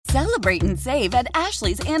Celebrate and save at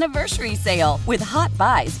Ashley's Anniversary Sale. With Hot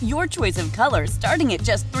Buys, your choice of colors starting at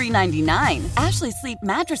just $3.99. Ashley Sleep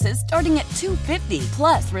mattresses starting at $2.50.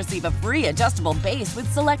 Plus, receive a free adjustable base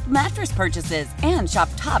with select mattress purchases. And shop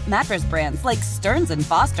top mattress brands like Stearns &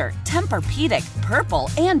 Foster, Tempur-Pedic, Purple,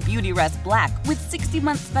 and Beautyrest Black with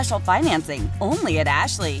 60-month special financing. Only at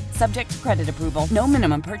Ashley. Subject to credit approval. No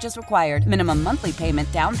minimum purchase required. Minimum monthly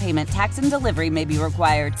payment, down payment, tax, and delivery may be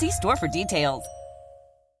required. See store for details.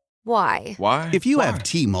 Why? If you have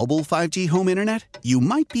T-Mobile 5G home internet, you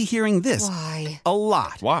might be hearing this a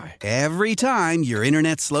lot. Why? Every time your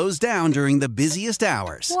internet slows down during the busiest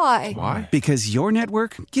hours. Why? Because your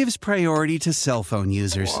network gives priority to cell phone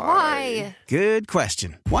users. Why? Good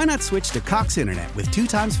question. Why not switch to Cox Internet with 2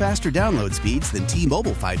 times faster download speeds than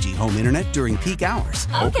T-Mobile 5G home internet during peak hours?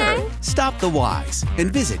 Okay. Stop the whys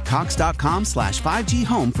and visit cox.com/5G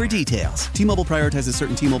home for details. T-Mobile prioritizes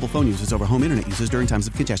certain T-Mobile phone users over home internet users during times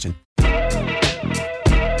of congestion.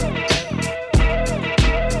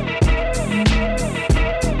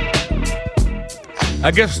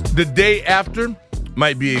 I guess the day after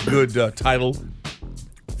might be a good title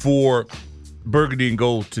for Burgundy and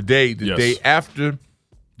Gold today. The day after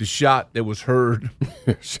the shot that was heard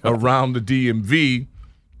around the DMV,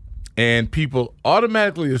 and people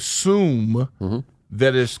automatically assume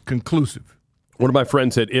that it's conclusive. One of my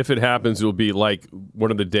friends said if it happens, it will be like one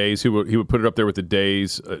of the days. He would put it up there with the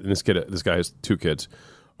days. And this guy has 2 kids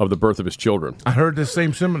of the birth of his children. I heard the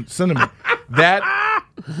same sentiment. I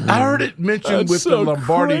heard it mentioned with the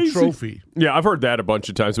Lombardi Trophy. Yeah, I've heard that a bunch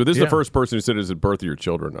of times. But this is the first person who said it's the birth of your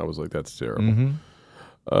children. I was like, that's terrible.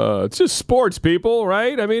 It's just sports, people,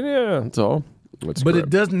 right? I mean, yeah, that's all. But it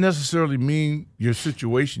doesn't necessarily mean your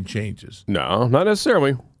situation changes. No, not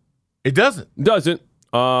necessarily. It doesn't.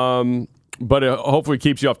 But it hopefully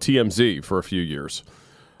keeps you off TMZ for a few years.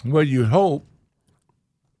 Well, you'd hope.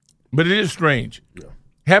 But it is strange. Yeah.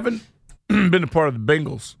 Having been a part of the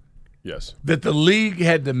Bengals, that the league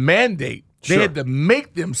had to mandate. They had to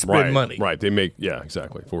make them spend money. Right. They make,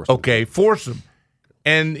 exactly. Force them.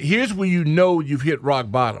 And here's where you know you've hit rock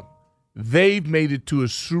bottom. They've made it to a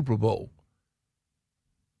Super Bowl.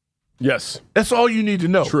 Yes. That's all you need to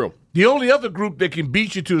know. True. The only other group that can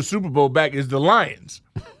beat you to a Super Bowl back is the Lions.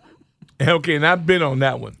 Okay, and I've been on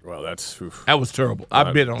that one. Well, that was terrible.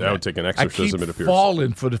 I've been on that. That would take an exorcism, it appears.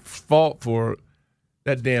 Falling for the fault for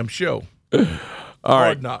that damn show.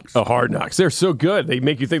 Hard Knocks. Oh, Hard Knocks. They're so good. They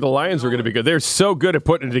make you think the Lions are going to be good. They're so good at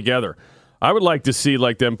putting it together. I would like to see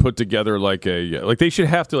them put together they should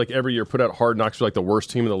have to every year put out Hard Knocks for the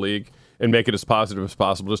worst team in the league and make it as positive as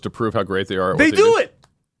possible just to prove how great they are. They do it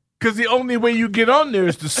because the only way you get on there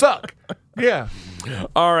is to suck. Yeah.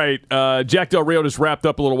 All right. Jack Del Rio just wrapped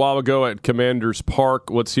up a little while ago at Commanders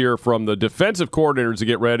Park. Let's hear from the defensive coordinators to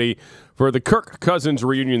get ready for the Kirk Cousins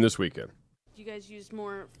reunion this weekend. You guys used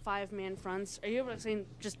more 5-man fronts. Are you able to say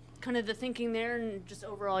just kind of the thinking there and just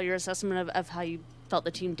overall your assessment of how you felt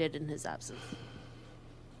the team did in his absence?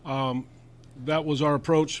 That was our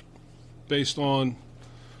approach based on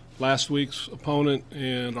last week's opponent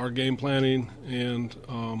and our game planning. And,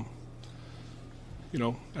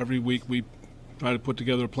 every week we try to put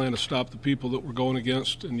together a plan to stop the people that we're going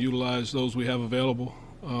against and utilize those we have available.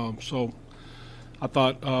 So I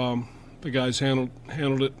thought the guys handled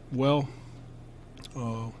it well.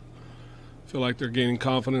 Feel like they're gaining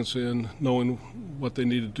confidence in knowing what they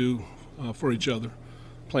need to do for each other,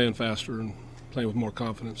 playing faster and playing with more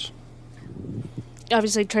confidence.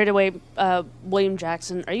 Obviously, trade away William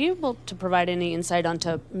Jackson. Are you able to provide any insight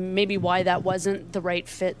onto maybe why that wasn't the right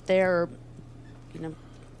fit there?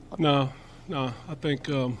 No. I think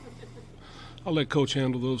I'll let Coach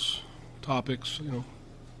handle those topics.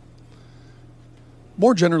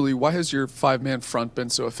 More generally, why has your 5-man front been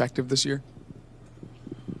so effective this year?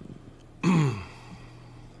 I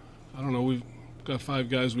don't know. We've got 5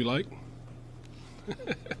 guys we like.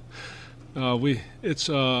 It's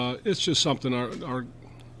just something our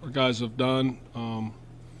guys have done.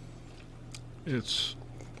 It's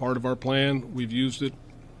part of our plan. We've used it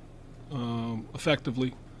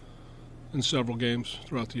effectively in several games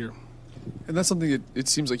throughout the year. And that's something it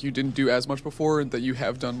seems like you didn't do as much before and that you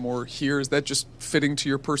have done more here. Is that just fitting to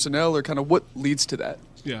your personnel or kind of what leads to that?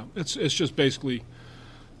 Yeah, it's just basically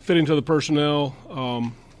fitting to the personnel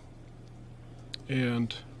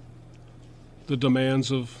and the demands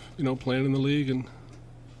of playing in the league and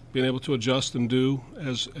being able to adjust and do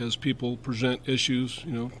as people present issues,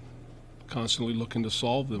 constantly looking to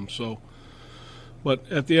solve them. So,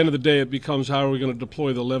 but at the end of the day, it becomes how are we going to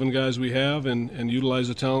deploy the 11 guys we have and utilize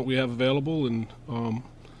the talent we have available and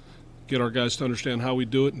get our guys to understand how we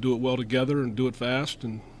do it and do it well together and do it fast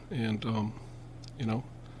and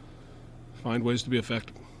find ways to be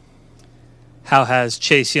effective. How has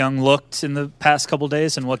Chase Young looked in the past couple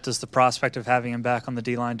days, and what does the prospect of having him back on the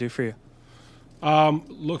D-line do for you?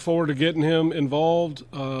 Look forward to getting him involved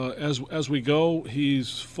as we go.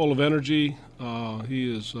 He's full of energy.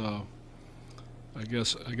 He is, I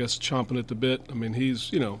guess, chomping at the bit. I mean,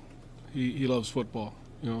 he's, he loves football.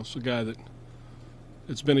 It's a guy that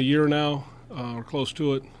it's been a year now, or close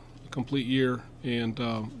to it, a complete year, and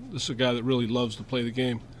this is a guy that really loves to play the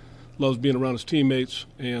game, loves being around his teammates,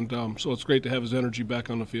 and so it's great to have his energy back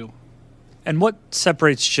on the field. And what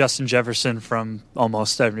separates Justin Jefferson from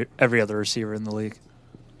almost every other receiver in the league?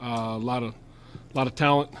 A lot of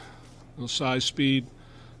talent, size, speed,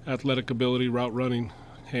 athletic ability, route running,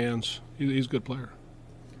 hands. He's a good player.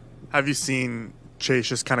 Have you seen Chase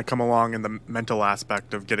just kind of come along in the mental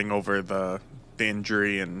aspect of getting over the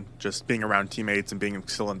injury and just being around teammates and being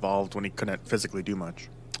still involved when he couldn't physically do much?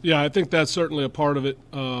 Yeah, I think that's certainly a part of it.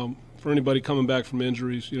 For anybody coming back from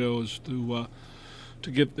injuries, is to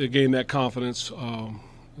gain that confidence,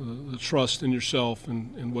 the trust in yourself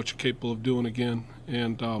and what you're capable of doing again.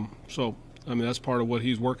 And so, that's part of what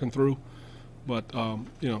he's working through. But,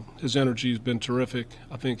 his energy has been terrific.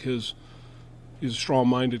 I think he's a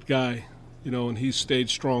strong-minded guy, and he's stayed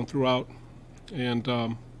strong throughout.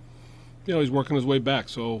 And, he's working his way back.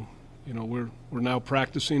 So, we're now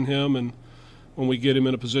practicing him, and when we get him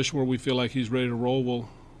in a position where we feel like he's ready to roll, we'll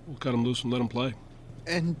cut him loose and let him play.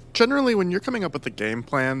 And generally, when you're coming up with a game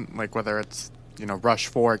plan, like whether it's, rush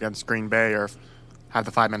 4 against Green Bay or have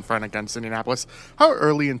the 5-man front against Indianapolis, how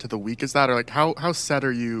early into the week is that? Or, how set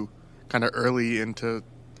are you kind of early into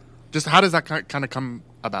 – just how does that kind of come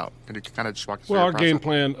about? Can you kind of just walk us through Well, our process? game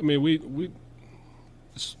plan, we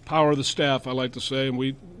it's power of the staff, I like to say, and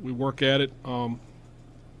we work at it.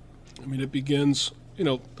 It begins –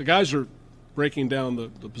 the guys are breaking down,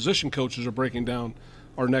 the position coaches are breaking down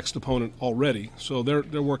our next opponent already. So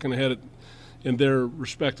they're working ahead in their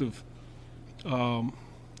respective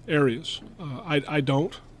areas. I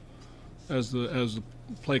don't, as the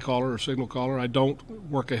play caller or signal caller, I don't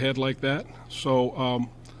work ahead like that. So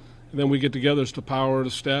and then we get together as the power of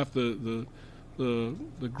the staff, the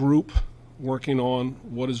group, working on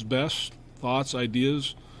what is best, thoughts,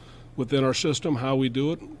 ideas within our system, how we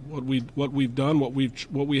do it, what we've done, what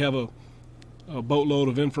we have a boatload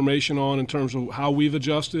of information on in terms of how we've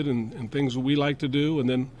adjusted and things that we like to do, and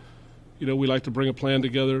then we like to bring a plan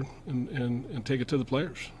together and take it to the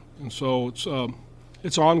players. And so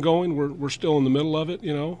it's ongoing. We're still in the middle of it,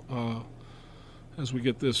 as we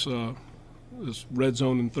get this red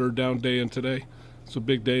zone and third down day in today. It's a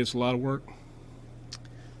big day. It's a lot of work.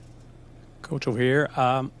 Coach over here.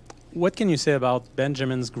 What can you say about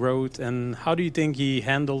Benjamin's growth, and how do you think he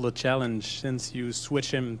handled the challenge since you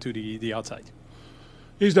switched him to the outside?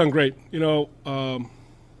 He's done great.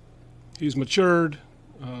 He's matured.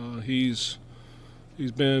 He's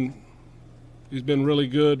been really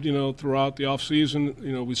good. Throughout the off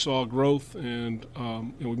season, we saw growth, and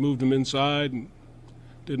we moved him inside and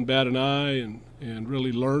didn't bat an eye, and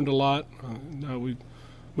really learned a lot. Now we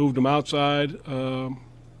moved him outside, and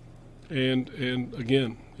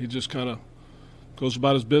again, he just kind of goes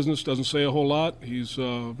about his business, doesn't say a whole lot. He's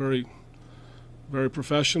very, very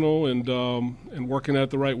professional and working at it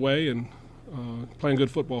the right way and playing good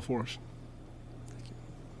football for us.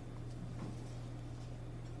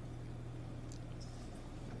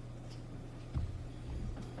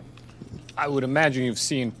 I would imagine you've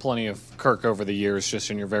seen plenty of Kirk over the years, just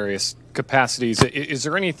in your various capacities. Is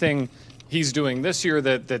there anything he's doing this year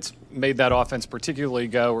that's made that offense particularly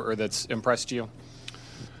go, or that's impressed you?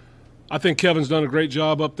 I think Kevin's done a great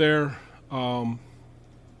job up there.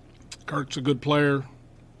 Kirk's a good player.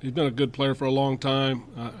 He's been a good player for a long time.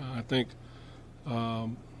 I think, the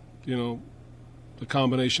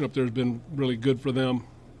combination up there has been really good for them.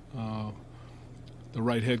 The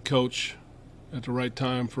right head coach at the right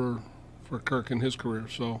time for Kirk in his career.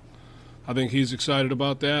 So I think he's excited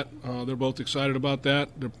about that. They're both excited about that.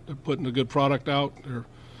 They're putting a good product out.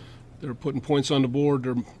 They're putting points on the board.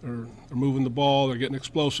 They're moving the ball. They're getting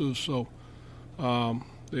explosives. So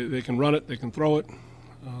they can run it. They can throw it.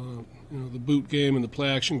 The boot game and the play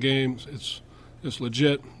action game, it's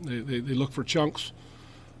legit. They look for chunks,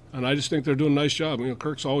 and I just think they're doing a nice job.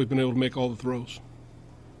 Kirk's always been able to make all the throws.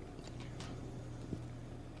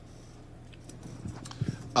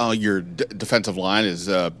 Your defensive line has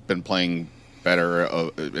been playing better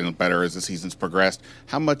and better as the season's progressed.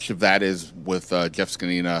 How much of that is with Jeff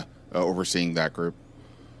Scanina overseeing that group?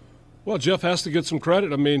 Well, Jeff has to get some credit.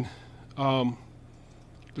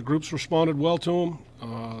 The group's responded well to him.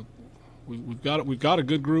 We've got a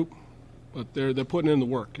good group, but they're putting in the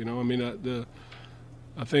work.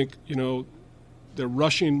 I think they're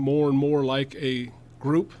rushing more and more like a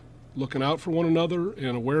group, looking out for one another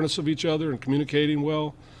and awareness of each other and communicating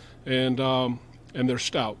well, and they're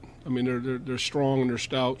stout. I mean, they're strong and they're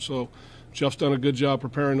stout. So Jeff's done a good job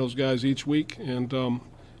preparing those guys each week. And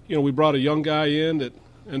we brought a young guy in that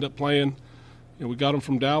ended up playing. We got him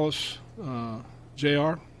from Dallas,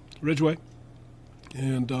 J.R. Ridgeway,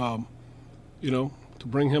 and to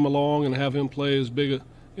bring him along and have him play as big a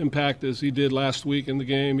impact as he did last week in the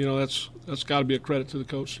game, that's got to be a credit to the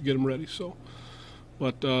coach to get him ready. So,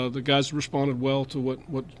 but the guys responded well to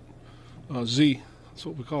what Z, that's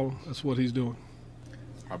what we call him. That's what he's doing.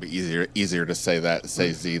 Probably easier to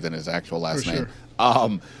say Z than his actual last For name.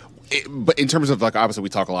 sure. But in terms of obviously we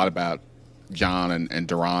talk a lot about John and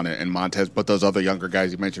Duran and Montez, but those other younger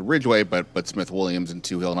guys you mentioned, Ridgeway, but Smith Williams and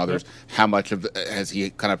Toohill and others, how much has he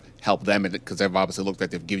kind of helped them? Because they've obviously looked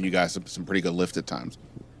like they've given you guys some pretty good lift at times.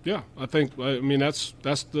 Yeah, I mean that's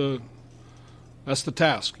the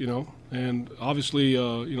task, and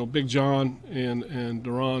obviously Big John and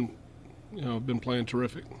Duran, have been playing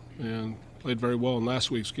terrific and played very well in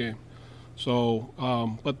last week's game.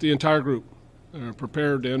 So, but the entire group are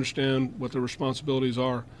prepared to understand what their responsibilities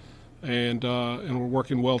are. And we're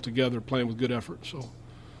working well together, playing with good effort. So,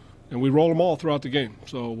 and we roll them all throughout the game.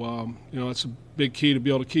 So, that's a big key to be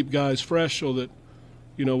able to keep guys fresh, so that,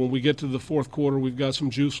 when we get to the fourth quarter, we've got some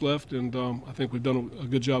juice left, and I think we've done a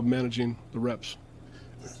good job managing the reps.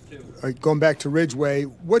 All right, going back to Ridgeway,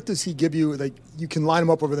 what does he give you? Like, you can line him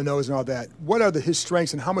up over the nose and all that. What are his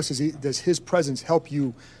strengths, and how much does his presence help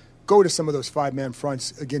you go to some of those five-man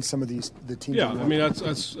fronts against some of the teams? Yeah, I mean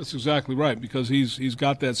that's exactly right, because he's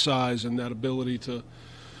got that size and that ability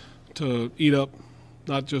to eat up,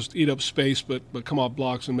 not just eat up space, but come off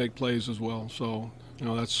blocks and make plays as well. So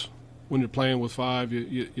that's when you're playing with five,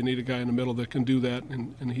 you need a guy in the middle that can do that,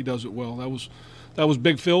 and he does it well. That was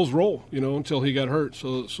Big Phil's role, until he got hurt.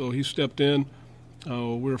 So he stepped in.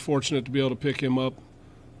 We were fortunate to be able to pick him up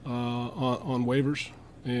on waivers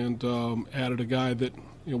and added a guy that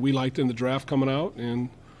we liked in the draft coming out, and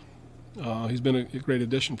he's been a great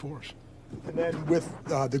addition for us. And then with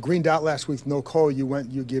the green dot last week, no Cole,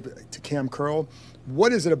 you gave it to Cam Curl.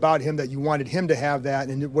 What is it about him that you wanted him to have that,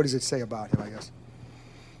 and what does it say about him, I guess?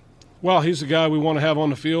 Well, he's the guy we want to have on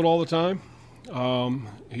the field all the time.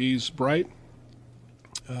 He's bright,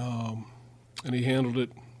 and he handled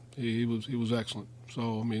it. He was excellent.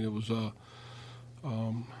 So, I mean, it was a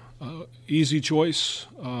easy choice.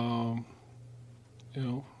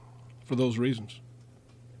 For those reasons.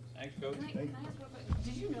 Thanks, Coach. Can I ask real quick,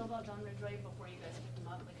 did you know about John Ridgeway before you guys picked him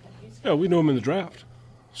up? Yeah, we knew him in the draft.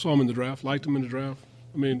 Saw him in the draft, liked him in the draft.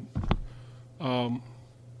 I mean,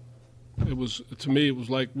 it was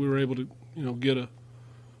like we were able to, get an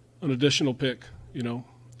additional pick, to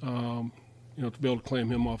be able to claim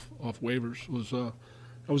him off waivers.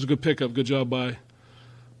 That was a good pickup. Good job by,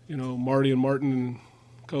 Marty and Martin and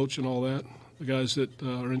Coach and all that, the guys that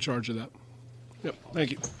are in charge of that. Yep,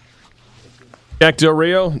 thank you. Jack Del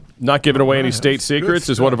Rio, not giving away any state secrets,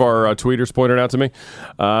 as one of our tweeters pointed out to me.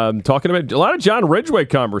 Talking about a lot of John Ridgeway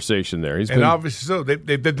conversation there. And obviously so.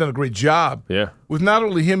 They've done a great job. Yeah. With not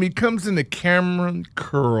only him, he comes in the Cameron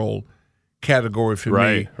Curl category for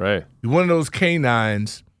me. Right. He's one of those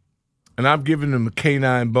canines, and I've given him a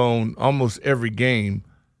canine bone almost every game.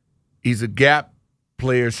 He's a gap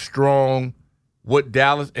player, strong.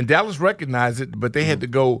 Dallas recognized it, but they had to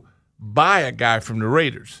go buy a guy from the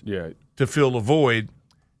Raiders to fill a void,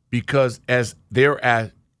 because as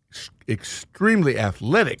they're extremely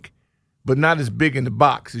athletic, but not as big in the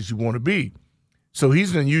box as you want to be. So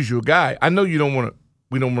he's an unusual guy. I know we don't want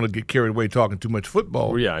to get carried away talking too much football.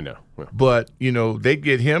 Well, yeah, I know. Yeah. But, they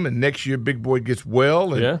get him, and next year Big Boy gets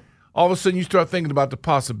well, and all of a sudden you start thinking about the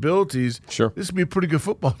possibilities. Sure. This would be a pretty good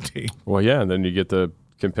football team. Well, yeah, and then you get the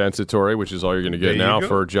compensatory, which is all you're going to get now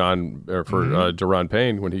for Daron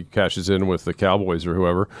Payne when he cashes in with the Cowboys or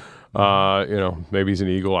whoever. Maybe he's an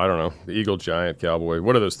Eagle. I don't know. The Eagle, Giant, Cowboy.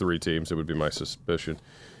 One of those three teams. It would be my suspicion.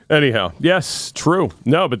 Anyhow, yes, true.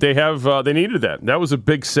 No, but they have they needed that. That was a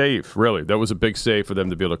big save, really. That was a big save for them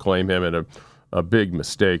to be able to claim him, and a big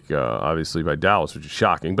mistake, obviously, by Dallas, which is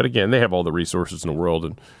shocking. But again, they have all the resources in the world,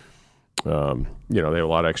 and they have a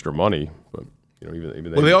lot of extra money, but.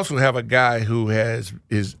 Even they also have a guy who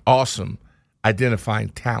is awesome identifying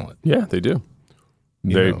talent. Yeah, they do.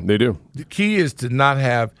 They do. The key is to not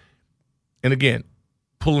have, and again,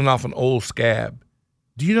 pulling off an old scab.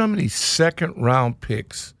 Do you know how many second-round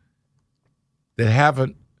picks that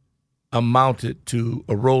haven't amounted to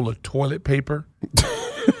a roll of toilet paper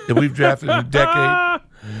that we've drafted in a decade?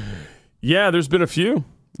 Yeah, there's been a few.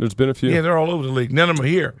 Yeah, they're all over the league. None of them are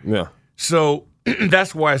here. Yeah. So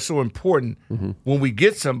that's why it's so important when we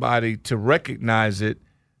get somebody to recognize it,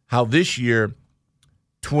 how this year,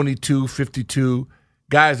 22, 52,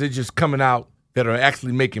 guys are just coming out that are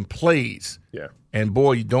actually making plays. Yeah. And,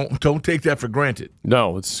 boy, you don't take that for granted.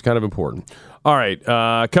 No, it's kind of important. All right,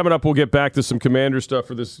 coming up, we'll get back to some Commander stuff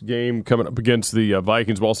for this game coming up against the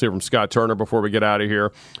Vikings. We'll also hear from Scott Turner before we get out of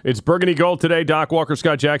here. It's Burgundy Gold today. Doc Walker,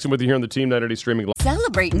 Scott Jackson with you here on the Team 980 streaming live.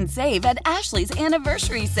 Celebrate and save at Ashley's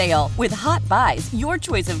Anniversary Sale. With Hot Buys, your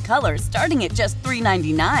choice of colors starting at just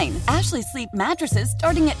 $3.99. Ashley Sleep mattresses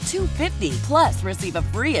starting at $2.50. Plus, receive a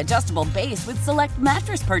free adjustable base with select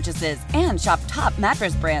mattress purchases. And shop top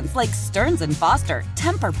mattress brands like Stearns & Foster,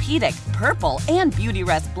 Tempur-Pedic, Purple, and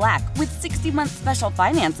Beautyrest Black with 60-month special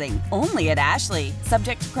financing. Only at Ashley.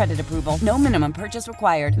 Subject to credit approval. No minimum purchase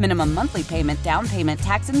required. Minimum monthly payment, down payment,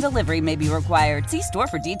 tax, and delivery may be required. See store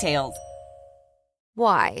for details.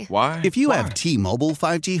 Why? If you have T-Mobile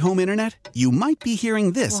 5G home internet, you might be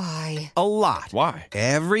hearing this Why? a lot. Why?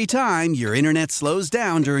 Every time your internet slows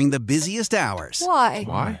down during the busiest hours.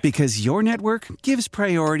 Why? Because your network gives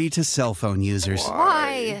priority to cell phone users.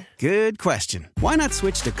 Why? Good question. Why not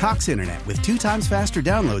switch to Cox Internet with 2 times faster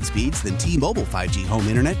download speeds than T-Mobile 5G home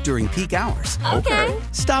internet during peak hours? Okay.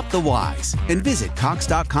 Stop the whys and visit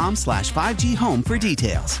cox.com/5G home for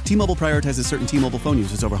details. T-Mobile prioritizes certain T-Mobile phone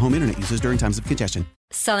users over home internet users during times of congestion.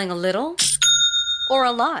 Selling a little or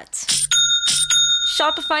a lot?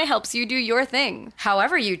 Shopify helps you do your thing,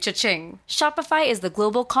 however you cha-ching. Shopify is the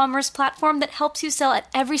global commerce platform that helps you sell at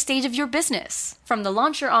every stage of your business. From the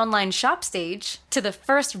launch your online shop stage, to the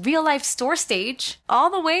first real-life store stage, all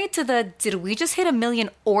the way to the did we just hit 1 million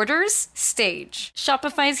orders stage.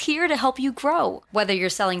 Shopify's here to help you grow. Whether you're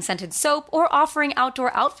selling scented soap or offering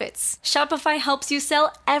outdoor outfits, Shopify helps you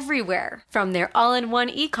sell everywhere. From their all-in-one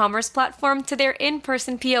e-commerce platform to their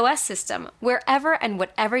in-person POS system, wherever and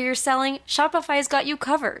whatever you're selling, Shopify's got you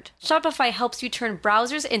covered. Shopify helps you turn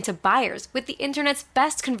browsers into buyers with the internet's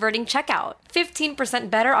best converting checkout.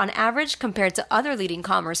 15% better on average compared to other leading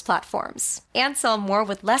commerce platforms. And sell more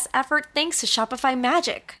with less effort thanks to Shopify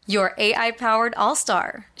Magic, your AI-powered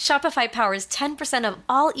all-star. Shopify powers 10% of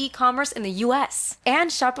all e-commerce in the U.S.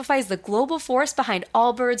 And Shopify is the global force behind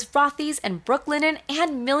Allbirds, Rothy's, and Brooklinen,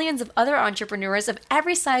 and millions of other entrepreneurs of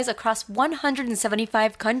every size across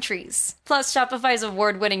 175 countries. Plus, Shopify's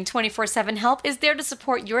award-winning 24/7 help is there to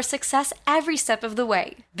support your success every step of the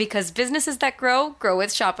way. Because businesses that grow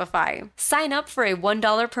with Shopify. Sign up for a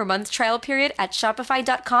 $1 per month trial period at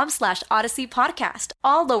shopify.com/Odyssey Podcast,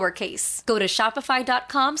 all lowercase. Go to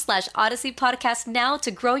shopify.com/Odyssey Podcast now to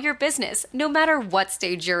grow your business, no matter what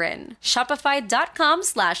stage you're in.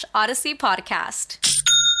 Shopify.com/Odyssey Podcast.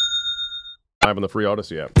 Live on the free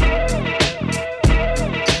Odyssey app.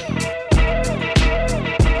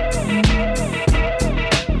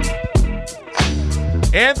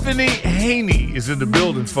 Anthony Haney is in the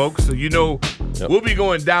building, folks. So, we'll be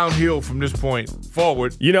going downhill from this point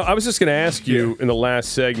forward. I was just going to ask you in the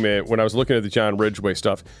last segment when I was looking at the John Ridgway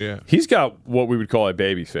stuff. Yeah. He's got what we would call a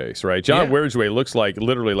baby face, right? John Ridgway looks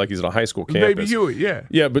literally like he's at a high school campus. Baby Hewitt, yeah.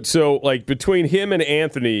 Yeah, but so, between him and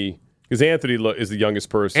Anthony, because Anthony is the youngest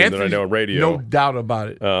person that I know on radio. No doubt about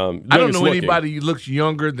it. I don't know anybody who looks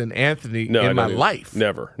younger than Anthony in my life.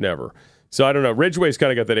 Never. So I don't know. Ridgway's kind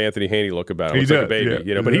of got that Anthony Haney look about him. He's like a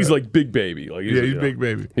baby, but he's like big baby. He's big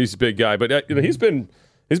baby. He's a big guy, but he's been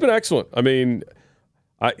excellent. I mean,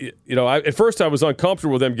 at first I was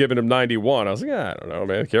uncomfortable with them giving him 91. I was like, I don't know,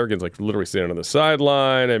 man. Kerrigan's literally standing on the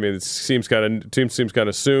sideline. I mean, it seems kind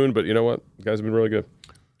of soon, but you know what? The guys have been really good.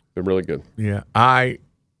 Been really good. Yeah, I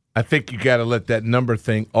think you got to let that number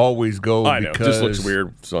thing always go. I know. It just looks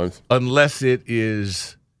weird. Unless it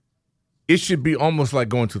is. It should be almost like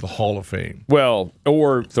going to the Hall of Fame.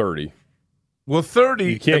 Or 30. Well, 30.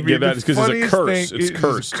 You can't give that because it's a curse. It's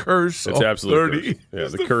cursed. It's absolutely 30. Yeah,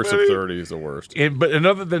 the curse of 30 is the worst. But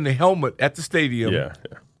other than the helmet at the stadium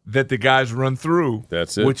that the guys run through,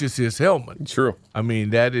 that's it. Which is his helmet. True. I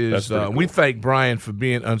mean, that is. Cool. We thank Brian for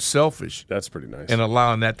being unselfish. That's pretty nice. And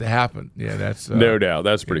allowing that to happen. Yeah, that's no doubt.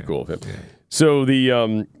 That's pretty cool of him. Yeah. So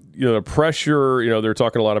the the pressure, they're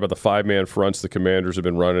talking a lot about the 5-man fronts the Commanders have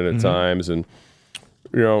been running at times, and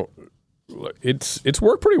it's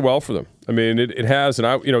worked pretty well for them. I mean, it has,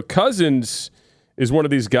 and Cousins is one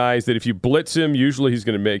of these guys that if you blitz him, usually he's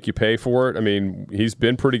going to make you pay for it. I mean, he's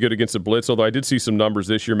been pretty good against the blitz, although I did see some numbers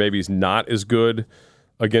this year. Maybe he's not as good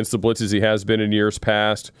against the blitz as he has been in years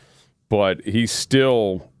past, but he's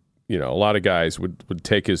still, a lot of guys would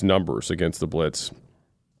take his numbers against the blitz.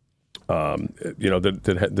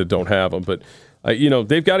 that don't have him. But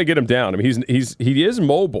they've got to get him down. I mean, he is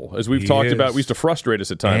mobile, as we've talked about. We used to frustrate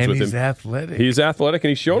us at times with him. He's athletic. He's athletic, and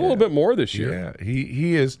he's shown a little bit more this year. Yeah,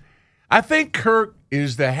 he is. I think Kirk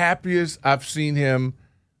is the happiest I've seen him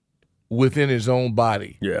within his own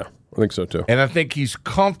body. Yeah, I think so too. And I think he's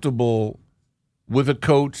comfortable with a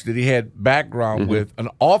coach that he had background with, an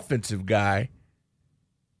offensive guy.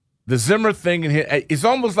 The Zimmer thing, it's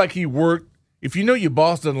almost like he worked. If you know your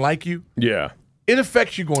boss doesn't like you, it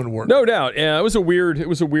affects you going to work. No doubt. Yeah, it was a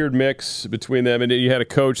weird mix between them, and you had a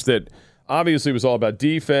coach that obviously was all about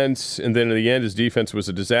defense, and then in the end, his defense was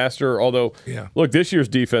a disaster. Although, look, this year's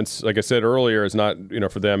defense, like I said earlier, is not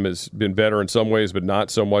for them has been better in some ways, but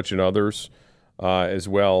not so much in others as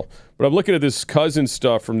well. But I'm looking at this Cousins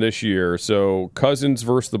stuff from this year. So Cousins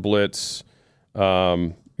versus the blitz,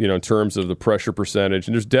 in terms of the pressure percentage,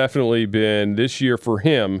 and there's definitely been this year for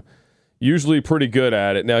him. Usually pretty good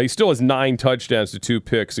at it. Now, he still has 9 touchdowns to 2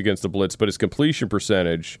 picks against the blitz, but his completion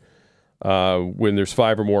percentage, when there's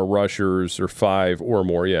 5 or more rushers, or 5 or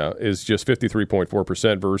more, is just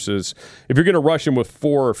 53.4% versus if you're going to rush him with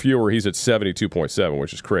 4 or fewer, he's at 72.7,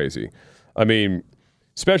 which is crazy. I mean,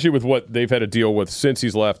 especially with what they've had to deal with since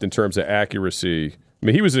he's left in terms of accuracy. I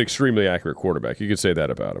mean, he was an extremely accurate quarterback. You could say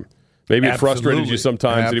that about him. Maybe it frustrated you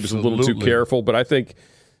sometimes that he was a little too careful, but I think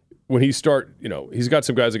when he's got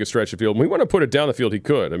some guys that can stretch the field. When he wanted to put it down the field, he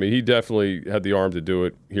could. I mean, he definitely had the arm to do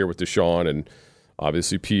it here with Deshaun and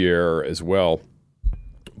obviously Pierre as well.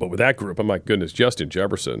 But with that group, oh my goodness, Justin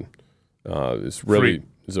Jefferson is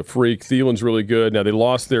a freak. Thielen's really good. Now, they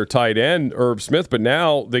lost their tight end, Irv Smith, but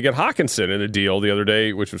now they get Hawkinson in a deal the other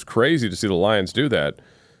day, which was crazy to see the Lions do that.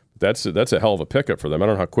 That's a hell of a pickup for them. I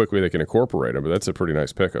don't know how quickly they can incorporate him, but that's a pretty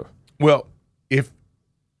nice pickup. Well, if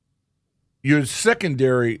your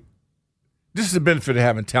secondary, this is the benefit of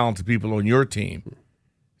having talented people on your team.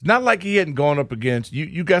 It's not like he hadn't gone up against you.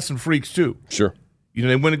 You got some freaks too. Sure.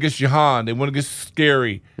 They went against Jahan. They went against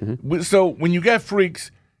Scary. So when you got freaks,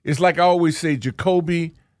 it's like I always say,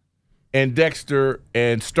 Jacoby and Dexter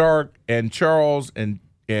and Stark and Charles and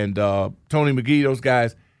Tony McGee, those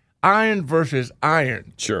guys, iron versus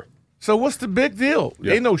iron. Sure. So what's the big deal?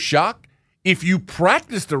 Yeah. Ain't no shock. If you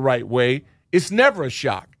practice the right way, it's never a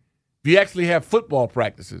shock. If you actually have football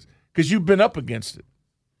practices, because you've been up against it.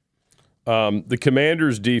 The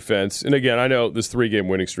Commanders' defense, and again, I know this 3-game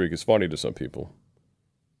winning streak is funny to some people.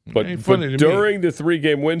 But during the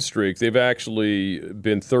 3-game win streak, they've actually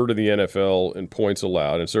been third in the NFL in points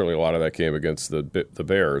allowed, and certainly a lot of that came against the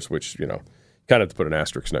Bears, which, kind of have to put an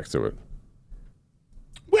asterisk next to it.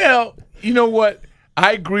 Well, you know what?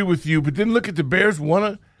 I agree with you, but then look at the Bears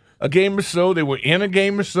won a game or so. They were in a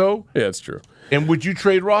game or so. Yeah, it's true. And would you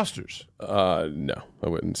trade rosters? No, I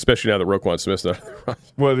wouldn't, especially now that Roquan Smith's not on the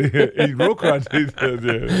roster. Well, Roquan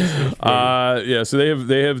so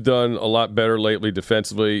they have done a lot better lately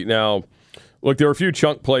defensively. Now, look, there were a few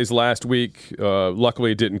chunk plays last week.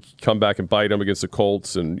 Luckily, it didn't come back and bite them against the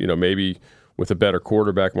Colts, and maybe with a better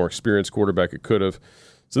quarterback, more experienced quarterback, it could have.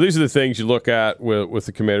 So these are the things you look at with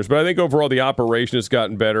the Commanders. But I think overall the operation has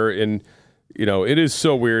gotten better, and it is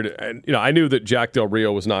so weird. And I knew that Jack Del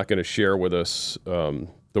Rio was not going to share with us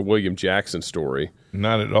the William Jackson story.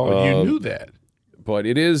 Not at all. You knew that. But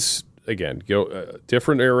it is, again,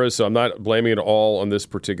 different eras, so I'm not blaming it all on this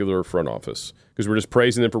particular front office because we're just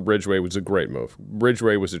praising them for Ridgeway, which was a great move.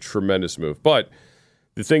 Ridgeway was a tremendous move. But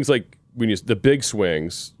the things like the big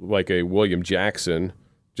swings, like a William Jackson,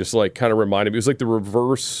 just like kind of reminded me, it was like the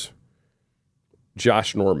reverse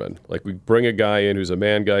Josh Norman. Like we bring a guy in who's a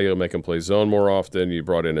man guy, you'll make him play zone more often. You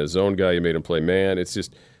brought in a zone guy, you made him play man. It's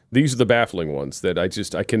just these are the baffling ones that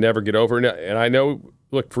I can never get over. And I know,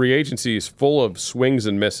 look, free agency is full of swings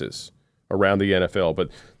and misses around the NFL, but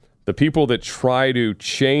the people that try to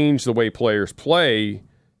change the way players play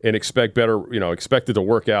and expect better, expect it to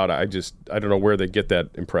work out, I don't know where they get that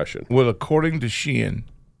impression. Well, according to Sheehan,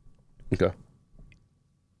 okay,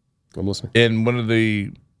 I'm listening. In one of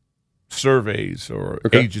the surveys or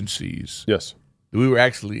agencies, yes, we were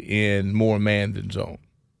actually in more man than zone.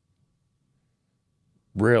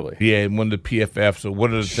 Really? Yeah, in one of the PFFs. So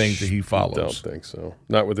what are the things that he follows? I don't think so.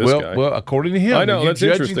 Not with this guy. Well, according to him, I know that's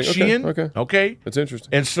interesting. Sheehan, okay, that's interesting.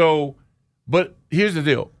 And so, but here's the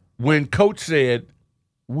deal: when Coach said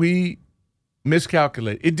we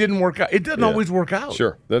miscalculated, it didn't work out. It doesn't always work out.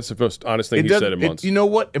 Sure, that's the most honest thing he said in months. You know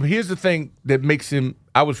what? Here's the thing that makes him.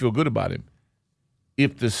 I would feel good about him.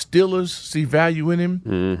 if the Steelers see value in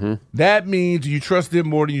him, that means you trust them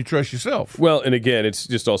more than you trust yourself. Well, and again, it's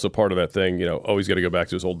just also part of that thing, he's got to go back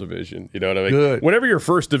to his old division. You know what I mean? Good. Whatever your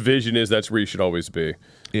first division is, that's where you should always be.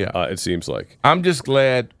 Yeah. It seems like. I'm just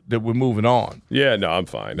glad that we're moving on. Yeah, no, I'm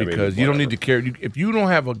fine. Because you don't need to carry. If you don't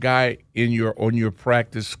have a guy on your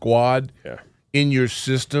practice squad, in your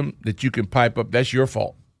system that you can pipe up, that's your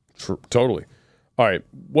fault. Totally. All right,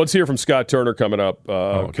 let's hear from Scott Turner coming up,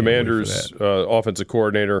 Commanders offensive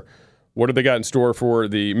coordinator. What have they got in store for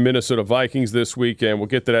the Minnesota Vikings this weekend? We'll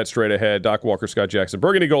get to that straight ahead. Doc Walker, Scott Jackson,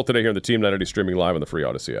 Burgundy Gold today here on the Team 980 streaming live on the free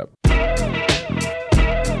Odyssey app.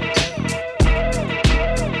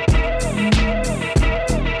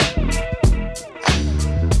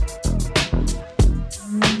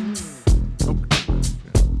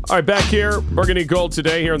 All right, back here, Burgundy Gold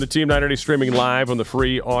today here on the Team 980 streaming live on the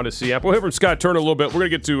free Odyssey app. We'll hear from Scott Turner a little bit. We're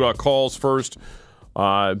going to get to calls first.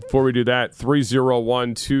 Before we do that,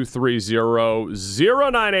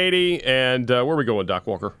 301-230-0980. And where are we going, Doc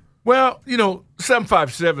Walker? Well,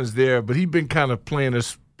 757's there, but he's been kind of playing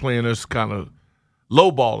us kind of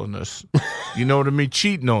lowballing us. You know what I mean?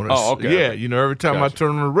 Cheating on us. Oh, okay. Yeah, every time I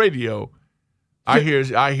turn on the radio, I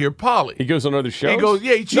hear Polly. He goes on other shows? He goes,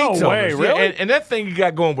 he cheats on us. No way, really? Yeah, and that thing you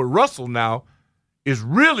got going with Russell now is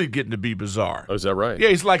really getting to be bizarre. Oh, is that right? Yeah,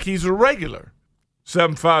 it's like he's a regular.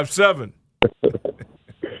 757.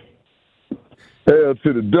 Hell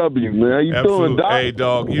to the W, man. How you doing, Doc? Hey,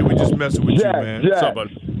 dog, we just messing with Jack, you, man. Jack. What's up,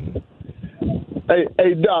 buddy?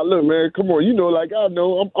 Hey, Doc, look, man, come on. Like I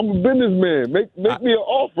know, I'm a businessman. Make me an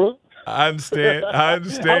offer. I understand, I'm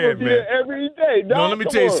gonna be man. there every day, Doc. No, let me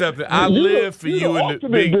tell you something. I live for you and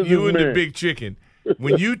the big chicken.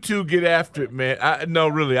 When you two get after it, man, I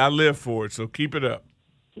live for it. So keep it up.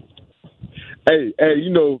 Hey,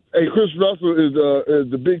 Chris Russell is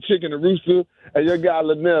the big chicken, the rooster, and your guy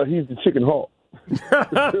Linnell, he's the chicken hawk.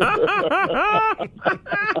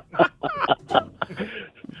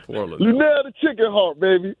 Linnell the chicken hawk,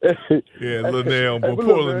 baby. Yeah, Linnell, but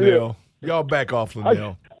poor Linnell. Y'all back off,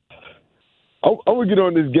 Linnell. I want to get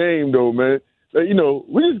on this game, though, man. We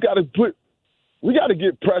just got to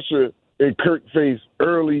get pressure in Kirk's face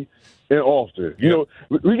early and often. We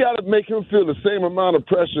got to make him feel the same amount of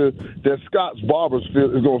pressure that Scott's Barbers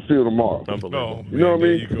is going to feel tomorrow. Unbelievable. You know what I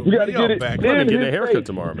mean? We got to get it. I'm going to get a haircut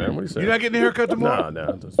tomorrow, man. What do you say? You're not getting a haircut tomorrow?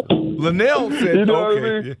 No. Linnell said, you know okay. What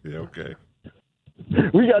I mean? Yeah, okay.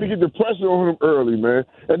 We got to get the pressure on him early, man.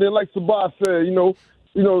 And then, like Sabah said,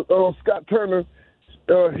 Scott Turner,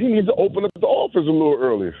 he needs to open up the offense a little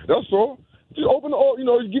earlier. That's all. Just open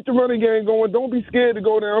get the running game going. Don't be scared to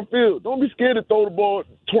go downfield. Don't be scared to throw the ball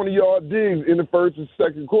 20-yard digs in the first and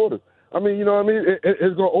second quarter. I mean, you know what I mean?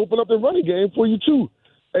 It's going to open up the running game for you, too.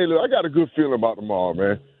 Hey, look, I got a good feeling about tomorrow,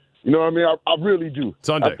 man. You know what I mean? I really do.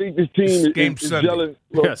 Sunday. I think this team is gelling.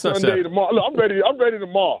 Look, Sunday tomorrow. Look, I'm ready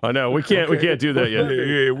tomorrow. I know. We can't do that yet.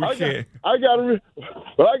 We can't. I got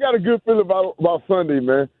a good feeling about Sunday,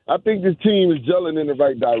 man. I think this team is gelling in the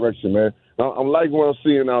right direction, man. I'm liking what I'm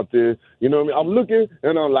seeing out there. You know what I mean? I'm looking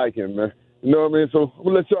and I'm liking, man. You know what I mean? So I'm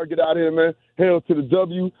going to let y'all get out of here, man. Hail to the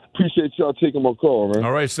W. Appreciate y'all taking my call, man.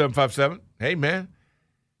 All right, 757. Hey, man.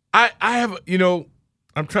 I have,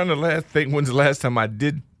 I'm trying to think when's the last time I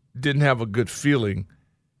didn't have a good feeling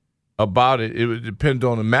about it. It would depend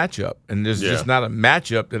on the matchup. And there's just not a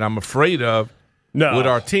matchup that I'm afraid of with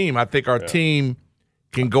our team. I think our team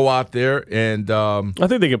can go out there and I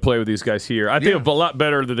think they can play with these guys here. I think a lot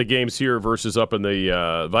better than the games here versus up in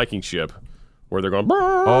the Viking ship where they're going,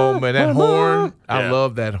 oh, man, that horn. I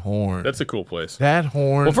love that horn. That's a cool place. That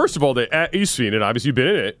horn. Well, first of all, you've seen it. Obviously, you've been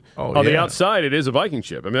in it. On the outside, it is a Viking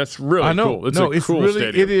ship. I mean, that's really cool. It's a cool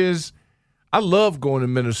stadium. It is. I love going to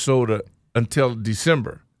Minnesota until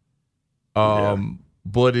December.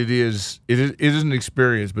 But it is an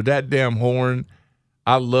experience. But that damn horn,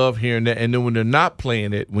 I love hearing that. And then when they're not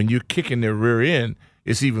playing it, when you're kicking their rear end,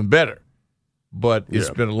 it's even better. But it's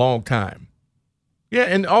been a long time. Yeah,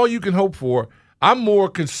 and all you can hope for, I'm more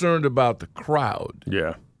concerned about the crowd.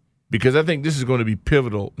 Yeah. Because I think this is going to be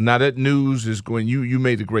pivotal. Now that news is going, you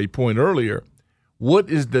made a great point earlier. What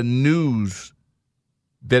is the news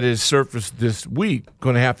that is surfaced this week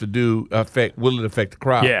going to have to will it affect the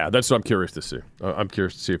crowd? Yeah, that's what I'm curious to see. I'm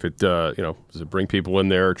curious to see if it, does it bring people in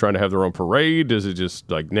there trying to have their own parade? Does it just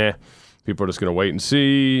like, nah, people are just going to wait and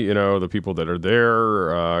see? The people that are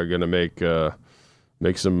there are going to make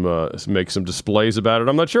some displays about it.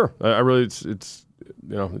 I'm not sure. I really, it's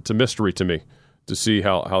a mystery to me to see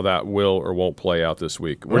how that will or won't play out this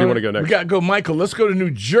week. Where do you want to go next? We got to go, Michael. Let's go to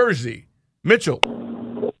New Jersey. Mitchell.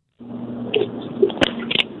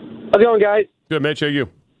 How's it going, guys? Good, Mitch. How are you?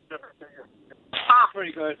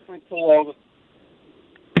 Pretty good. Let me pull over.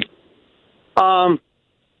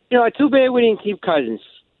 Too bad we didn't keep Cousins.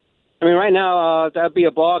 I mean, right now that'd be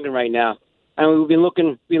a bargain right now, and we've been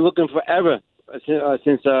looking forever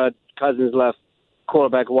since Cousins left,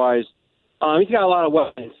 quarterback wise. He's got a lot of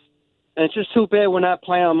weapons, and it's just too bad we're not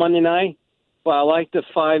playing on Monday night. But I like the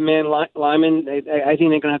 5-man lineman. I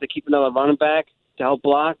think they're going to have to keep another running back to help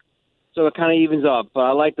block, so it kind of evens up. But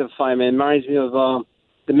I like the 5-man. It reminds me of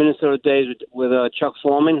the Minnesota days with Chuck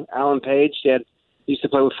Foreman, Alan Page. They used to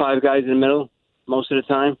play with 5 guys in the middle most of the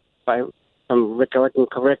time, if I'm recollecting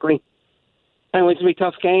correctly. Anyway, it's going to be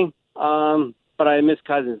a tough game, but I miss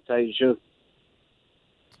Cousins, to tell you the truth.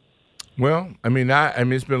 Well, I mean,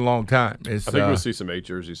 it's been a long time. I think we'll see some 8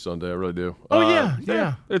 jerseys Sunday. I really do.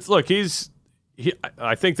 Yeah. It's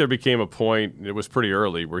I think there became a point. It was pretty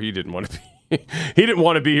early where he didn't want to be. He didn't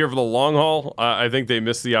want to be here for the long haul. I think they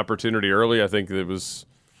missed the opportunity early. I think it was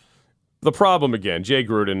the problem again. Jay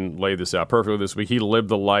Gruden laid this out perfectly this week. He lived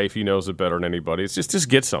the life. He knows it better than anybody. It's just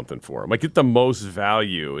get something for him. Like, get the most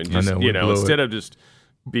value and just instead of just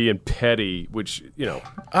being petty, which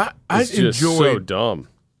I is just so dumb.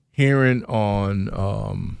 Hearing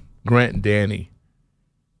on Grant and Danny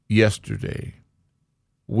yesterday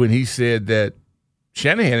when he said that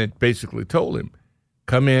Shanahan had basically told him,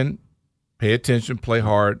 come in, pay attention, play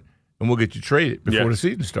hard, and we'll get you traded before the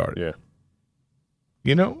season started.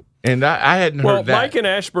 Yeah. And I hadn't heard that. Well, Mike and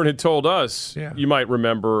Ashburn had told us, you might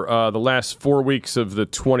remember, the last 4 weeks of the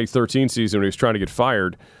 2013 season when he was trying to get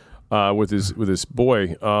fired with his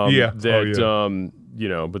boy. But they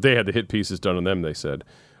had the hit pieces done on them, they said.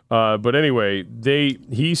 But anyway,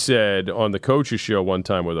 he said on the coach's show one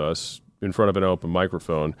time with us in front of an open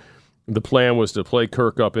microphone, the plan was to play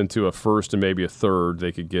Kirk up into a first and maybe a third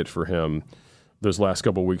they could get for him those last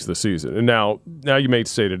couple of weeks of the season. And now you may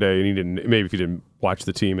say today, and maybe if you didn't watch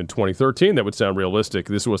the team in 2013, that would sound realistic.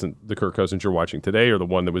 This wasn't the Kirk Cousins you're watching today or the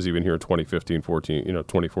one that was even here in 2015, 14,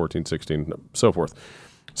 2014, 16, so forth.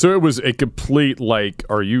 So it was a complete,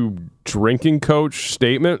 are you drinking, coach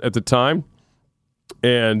statement at the time.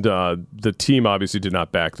 And the team obviously did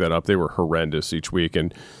not back that up. They were horrendous each week.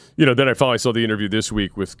 And, then I finally saw the interview this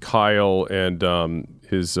week with Kyle and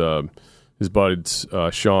his buds,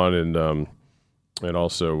 Sean and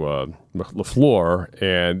also LaFleur.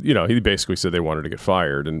 And, he basically said they wanted to get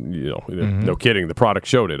fired. And, no kidding, the product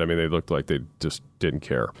showed it. I mean, they looked like they just didn't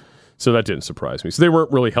care. So that didn't surprise me. So they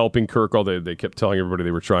weren't really helping Kirk. They kept telling everybody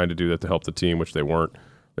they were trying to do that to help the team, which they weren't.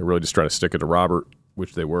 They were really just trying to stick it to Robert,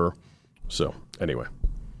 which they were. So, anyway.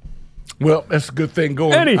 Well, that's a good thing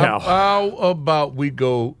going. Anyhow. How about we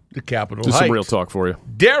go to Capitol Heights? Just some real talk for you.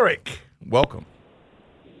 Derek, welcome.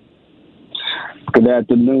 Good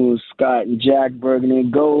afternoon, Scott and Jack. Burgundy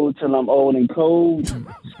and gold till I'm old and cold.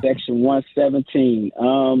 Section 117.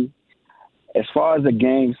 As far as the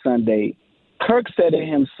game Sunday, Kirk said it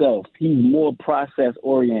himself. He's more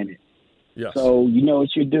process-oriented. Yes. So you know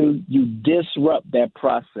what you do? You disrupt that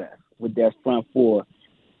process with that front four.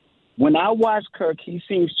 When I watch Kirk, he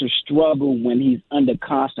seems to struggle when he's under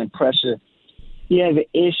constant pressure. He has an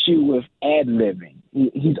issue with ad-libbing.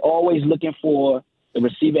 He's always looking for the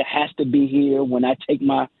receiver has to be here. When I take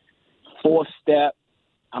my fourth step,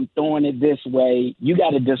 I'm throwing it this way. You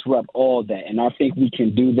got to disrupt all that, and I think we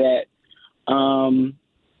can do that.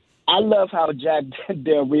 I love how Jack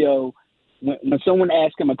Del Rio, when someone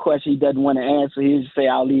asks him a question he doesn't want to answer, he just say,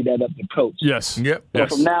 I'll leave that up to coach. Yes. Yep. So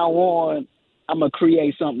from now on, I'm going to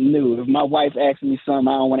create something new. If my wife asks me something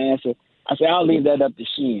I don't want to answer, I say, I'll leave that up to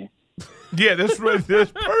Sheehan. Yeah, that's right.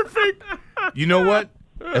 That's perfect. You know what?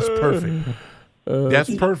 That's perfect.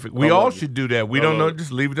 That's perfect. We all should do that. We don't know.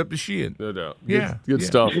 Just leave it up to Sheehan. No doubt. Yeah. Good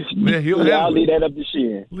stuff. Yeah, I'll leave that up to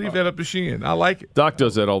Sheehan. Leave that up to Sheehan. I like it. Doc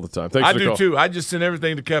does that all the time. Thanks I for the do call. too. I just send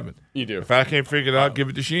everything to Kevin. You do. If I can't figure it out, give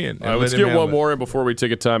it to Sheehan. All right, let's get one more in before we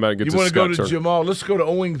take a time out and get you to want to go Scott to Turner. Jamal? Let's go to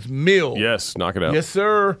Owings Mill. Yes, knock it out. Yes,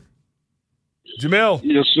 sir. Jamel.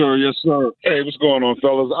 Yes, sir. Yes, sir. Hey, what's going on,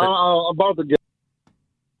 fellas? I'm about to get.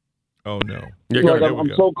 Oh no. Yeah, go ahead. I'm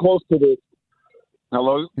so close to this.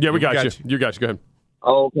 Hello. Yeah, we got you. You got you. Go ahead.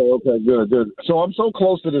 Oh, okay, good. So I'm so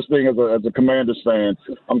close to this thing as a Commanders fan.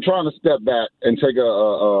 I'm trying to step back and take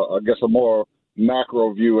I guess a more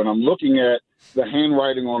macro view, and I'm looking at the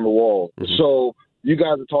handwriting on the wall. Mm-hmm. So you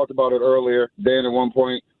guys have talked about it earlier. Dan, at one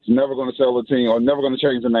point, is never going to sell a team or never going to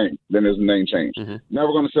change the name. Then there's a name change. Mm-hmm.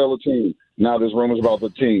 Never going to sell a team. Now there's rumors about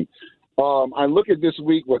the team. I look at this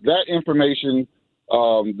week with that information,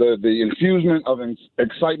 the infusement of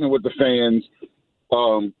excitement with the fans.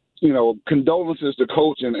 Condolences to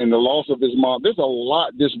coach and the loss of his mom. There's a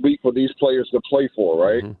lot this week for these players to play for,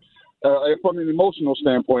 right? Mm-hmm. From an emotional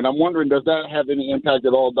standpoint, I'm wondering, does that have any impact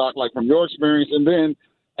at all, Doc, like from your experience? And then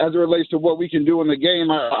as it relates to what we can do in the game,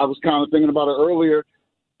 I was kind of thinking about it earlier.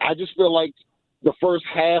 I just feel like the first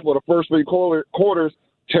half or the first three quarters,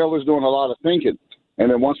 Taylor's doing a lot of thinking. And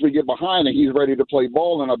then once we get behind and he's ready to play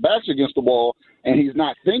ball and our back's against the wall and he's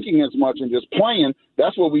not thinking as much and just playing,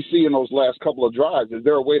 that's what we see in those last couple of drives. Is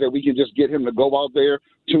there a way that we can just get him to go out there,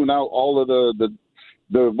 tune out all of the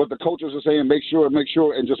what the coaches are saying, make sure,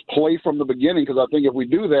 and just play from the beginning? Because I think if we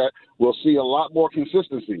do that, we'll see a lot more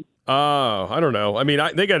consistency. I don't know. I mean,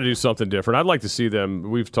 they got to do something different. I'd like to see them,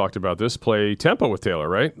 we've talked about this, play tempo with Taylor,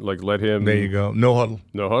 right? Like let him. There you go. No huddle.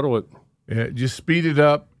 No huddle. Yeah, just speed it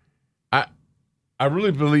up. I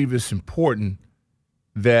really believe it's important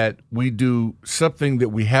that we do something that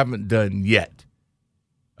we haven't done yet.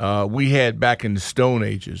 We had back in the Stone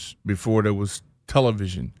Ages, before there was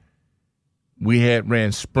television, we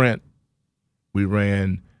ran sprint, we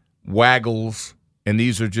ran waggles, and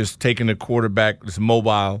these are just taking the quarterback that's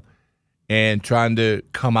mobile and trying to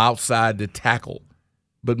come outside to tackle,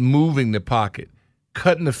 but moving the pocket,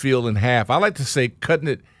 cutting the field in half. I like to say cutting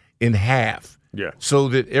it in half. Yeah. So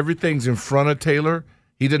that everything's in front of Taylor.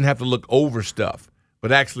 He doesn't have to look over stuff, but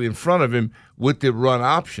actually in front of him with the run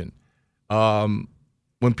option.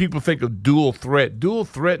 When people think of dual threat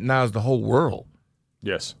now is the whole world.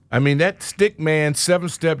 Yes. I mean, that stick man,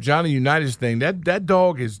 7-step Johnny Unitas thing, that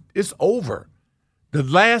dog it's over. The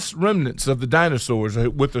last remnants of the dinosaurs are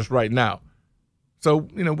with us right now. So,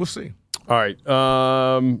 we'll see. All right.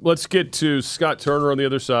 Let's get to Scott Turner on the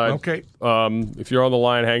other side. Okay. If you're on the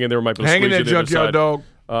line, hang in there. Might be hang in there, junkyard dog.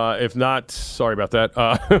 If not, sorry about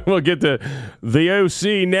that. We'll get to the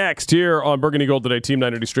OC next here on Burgundy Gold Today. Team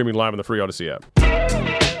 980 streaming live on the free Odyssey app.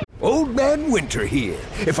 Old Man Winter here.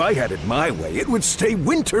 If I had it my way, it would stay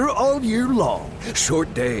winter all year long.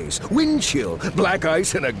 Short days, wind chill, black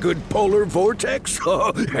ice, and a good polar vortex.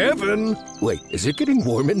 Oh, heaven. Wait, is it getting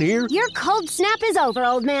warm in here? Your cold snap is over,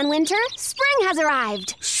 Old Man Winter. Spring has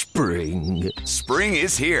arrived. Spring. Spring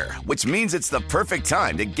is here, which means it's the perfect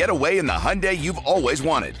time to get away in the Hyundai you've always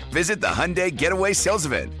wanted. Visit the Hyundai Getaway Sales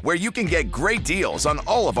Event, where you can get great deals on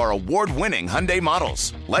all of our award-winning Hyundai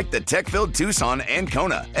models, like the tech-filled Tucson and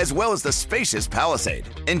Kona, as well as the spacious Palisade.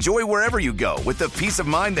 Enjoy wherever you go with the peace of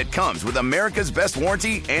mind that comes with America's best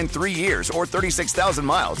warranty and 3 years or 36,000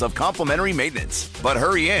 miles of complimentary maintenance. But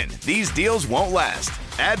hurry in, these deals won't last.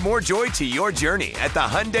 Add more joy to your journey at the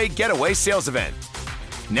Hyundai Getaway Sales Event.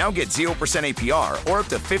 Now get 0% APR or up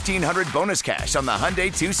to $1,500 bonus cash on the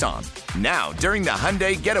Hyundai Tucson. Now, during the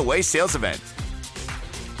Hyundai Getaway Sales Event.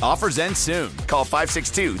 Offers end soon. Call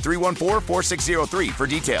 562-314-4603 for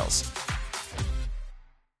details.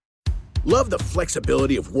 Love the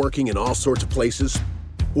flexibility of working in all sorts of places?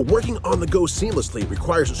 Well, working on the go seamlessly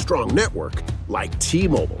requires a strong network like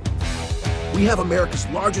T-Mobile. We have America's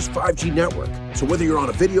largest 5G network, so whether you're on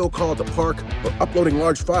a video call at the park or uploading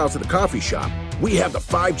large files at a coffee shop, we have the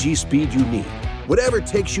 5G speed you need. Whatever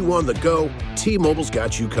takes you on the go, T-Mobile's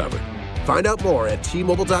got you covered. Find out more at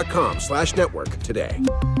T-Mobile.com/network today.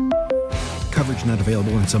 Coverage not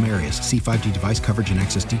available in some areas. See 5G device coverage and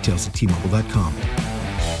access details at T-Mobile.com.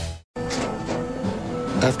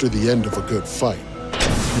 After the end of a good fight,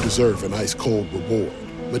 you deserve an ice-cold reward.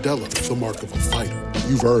 Modelo, the mark of a fighter.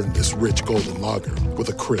 You've earned this rich golden lager with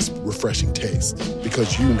a crisp, refreshing taste.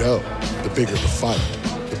 Because you know, the bigger the fight,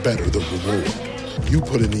 the better the reward. You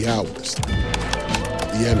put in the hours,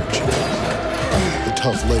 the energy, the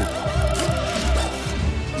tough labor.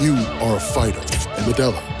 You are a fighter, and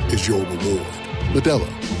Modelo is your reward. Modelo,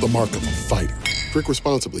 the mark of a fighter. Drink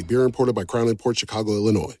responsibly. Beer imported by Crown Imports, Chicago,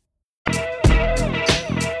 Illinois.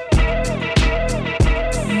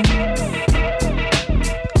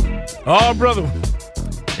 Oh, brother,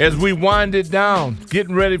 as we wind it down,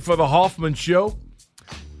 getting ready for the Hoffman Show.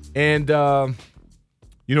 And, Craig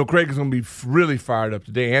is going to be really fired up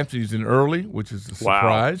today. Anthony's in early, which is a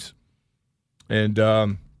surprise. Wow. And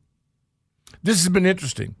this has been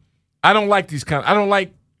interesting. I don't like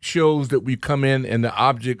shows that we come in and the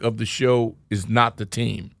object of the show is not the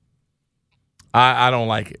team. I don't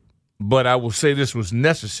like it. But I will say this was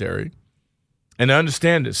necessary. And I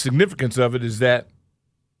understand the significance of it is that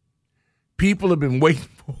people have been waiting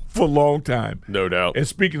for a long time. No doubt. And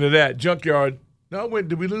speaking of that, Junkyard,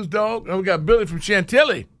 did we lose Dog? No, we got Billy from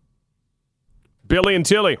Chantilly. Billy and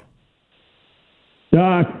Tilly.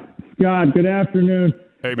 Doc, Scott, good afternoon.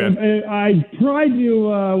 Hey, man. I tried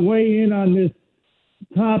to weigh in on this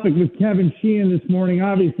topic with Kevin Sheehan this morning.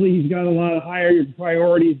 Obviously, he's got a lot of higher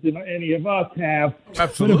priorities than any of us have.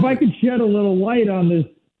 Absolutely. But if I could shed a little light on this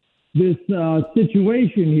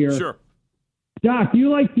situation here. Sure. Doc, you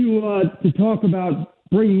like to talk about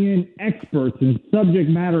bringing in experts and subject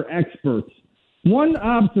matter experts. One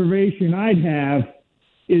observation I'd have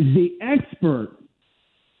is the expert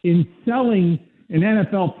in selling an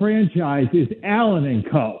NFL franchise is Allen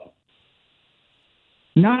 & Co.,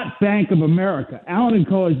 not Bank of America. Allen &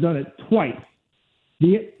 Co. has done it twice.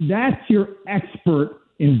 That's your expert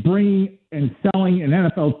in bringing and selling an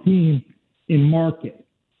NFL team in market.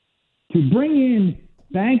 To bring in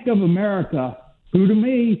Bank of America, who to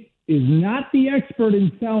me is not the expert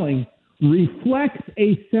in selling, reflects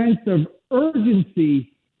a sense of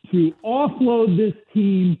urgency to offload this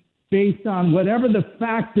team based on whatever the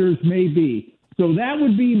factors may be. So that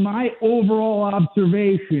would be my overall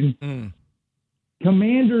observation.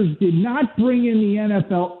 Commanders did not bring in the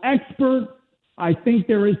NFL expert. I think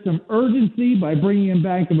there is some urgency by bringing in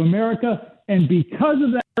Bank of America. And because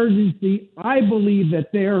of that urgency, I believe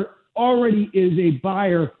that there already is a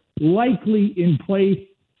buyer likely in place.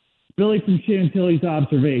 Billy from Chantilly's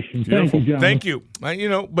observation. Beautiful. Thank you, John. Thank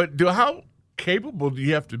you. But how capable do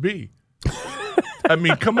you have to be? I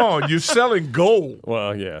mean, come on. You're selling gold.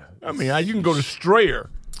 Well, yeah. I mean, you can go to Strayer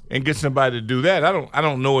and get somebody to do that. I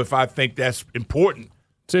don't know if I think that's important.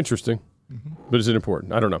 It's interesting. But is it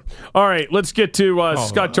important? I don't know. All right, let's get to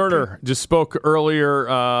Scott Turner. Just spoke earlier,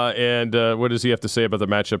 and what does he have to say about the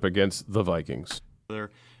matchup against the Vikings?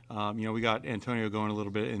 We got Antonio going a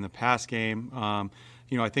little bit in the pass game.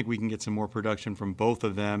 I think we can get some more production from both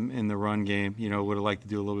of them in the run game. Would have liked to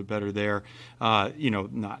do a little bit better there.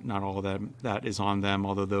 Not all of that is on them,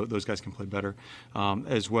 although those guys can play better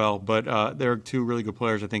as well. But they're two really good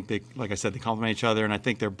players. I think they complement each other, and I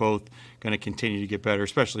think they're both going to continue to get better,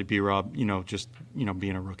 especially B-Rob, being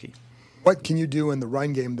a rookie. What can you do in the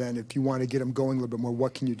run game then if you want to get them going a little bit more?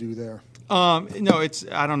 What can you do there? I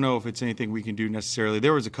don't know if it's anything we can do necessarily.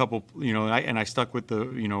 There was a couple, I stuck with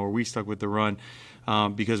we stuck with the run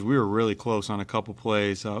because we were really close on a couple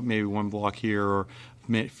plays, maybe one block here or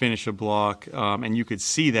finish a block, and you could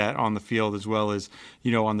see that on the field as well as,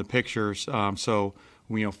 on the pictures. So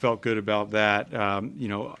we felt good about that.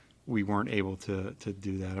 We weren't able to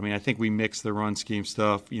do that. I mean, I think we mixed the run scheme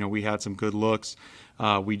stuff. We had some good looks.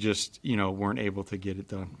 We just, weren't able to get it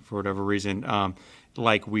done for whatever reason.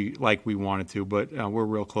 Like we wanted to, but we're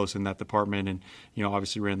real close in that department, and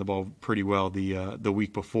obviously ran the ball pretty well the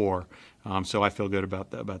week before, so I feel good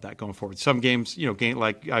about that going forward. Some games,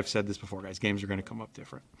 like I've said this before, guys, games are going to come up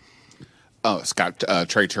different. Oh, Scott,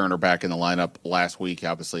 Trey Turner back in the lineup last week.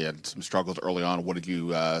 Obviously had some struggles early on. What did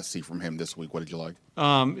you see from him this week? What did you like?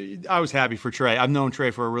 I was happy for Trey. I've known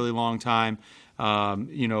Trey for a really long time.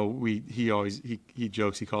 He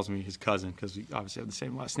jokes, he calls me his cousin because we obviously have the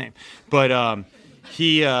same last name, but.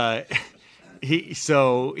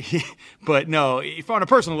 But no, if on a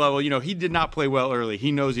personal level, he did not play well early.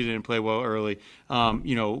 He knows he didn't play well early.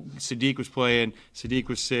 Sadiq was playing. Sadiq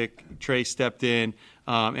was sick. Trey stepped in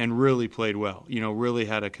and really played well. Really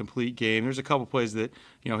had a complete game. There's a couple plays that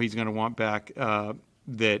he's going to want back. I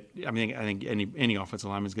think any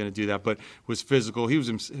offensive lineman is going to do that, but was physical. He was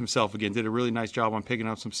himself again. Did a really nice job on picking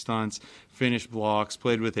up some stunts, finished blocks,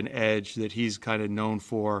 played with an edge that he's kind of known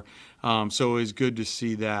for. So it was good to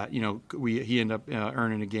see that. He ended up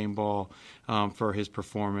earning a game ball for his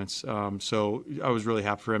performance. So I was really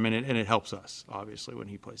happy for him, and it helps us obviously when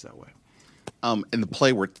he plays that way. In the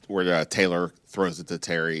play where Taylor throws it to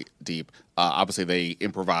Terry deep, obviously they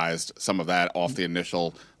improvised some of that off the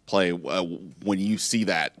initial play. When you see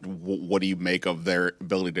that, what do you make of their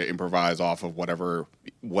ability to improvise off of whatever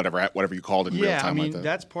you called in real time? Like that?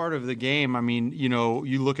 That's part of the game.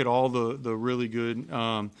 You look at all the really good,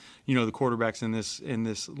 the quarterbacks in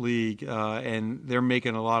this league, and they're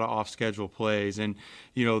making a lot of off schedule plays. And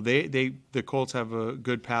the Colts have a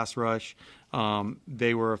good pass rush.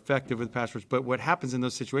 They were effective with pass rush, but what happens in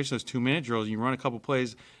those situations, those 2-minute drills, you run a couple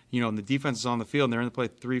plays, and the defense is on the field, and they're in the play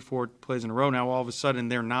 3-4 plays in a row. Now all of a sudden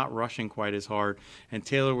they're not rushing quite as hard, and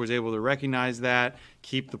Taylor was able to recognize that,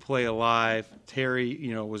 keep the play alive. Terry,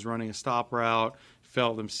 was running a stop route,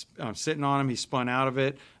 felt them sitting on him. He spun out of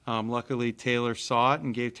it. Luckily, Taylor saw it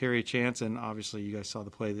and gave Terry a chance, and obviously you guys saw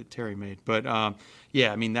the play that Terry made. But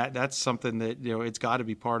that's something that it's got to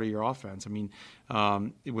be part of your offense. When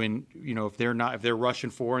if they're rushing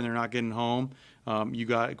 4 and they're not getting home,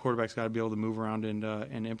 quarterback's got to be able to move around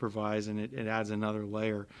and improvise, and it adds another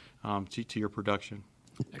layer to your production.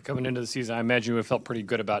 Coming into the season, I imagine you have felt pretty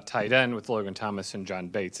good about tight end with Logan Thomas and John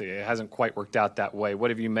Bates. It hasn't quite worked out that way.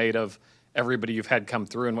 What have you made of everybody you've had come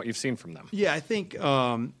through and what you've seen from them? Yeah, I think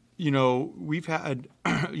we've had,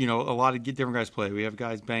 a lot of different guys play. We have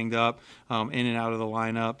guys banged up, in and out of the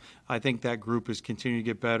lineup. I think that group is continuing to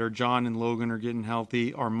get better. John and Logan are getting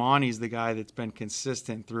healthy. Armani's the guy that's been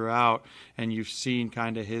consistent throughout, and you've seen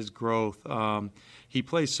kind of his growth. He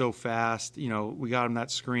plays so fast. We got him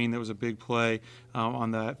that screen that was a big play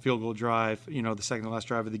on that field goal drive, the second to last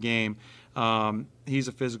drive of the game. He's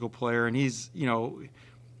a physical player, and he's a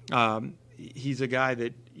guy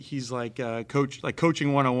that he's like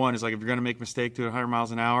coaching 101 is like, if you're going to make a mistake, do it 100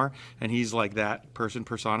 miles an hour. And he's like that person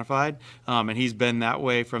personified. And he's been that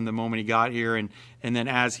way from the moment he got here. And then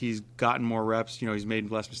as he's gotten more reps, he's made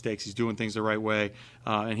less mistakes. He's doing things the right way.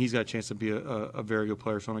 And he's got a chance to be a very good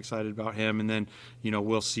player. So I'm excited about him. And then,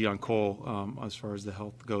 we'll see on Cole as far as the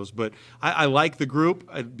health goes. But I like the group.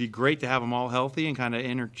 It'd be great to have them all healthy and kind of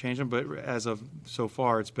interchange them. But as of so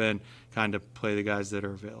far, it's been kind of play the guys that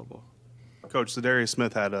are available. Coach, Za'Darius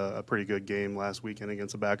Smith had a pretty good game last weekend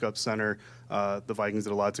against a backup center. The Vikings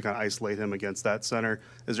did a lot to kind of isolate him against that center.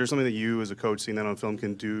 Is there something that you, as a coach, seeing that on film,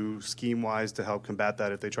 can do scheme-wise to help combat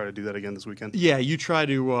that if they try to do that again this weekend? Yeah, you try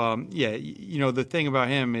to. The thing about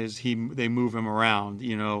him is they move him around.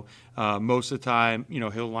 Most of the time,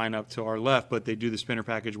 he'll line up to our left, but they do the spinner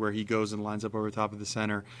package where he goes and lines up over top of the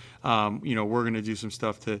center. We're going to do some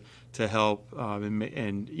stuff to help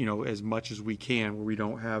and as much as we can where we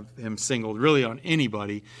don't have him singled really on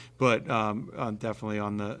anybody, but definitely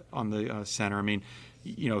on the center. I mean,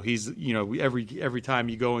 he's every time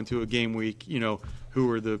you go into a game week, who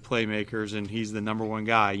are the playmakers, and he's the number one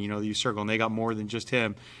guy. You circle, and they got more than just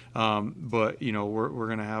him. But we're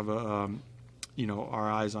going to have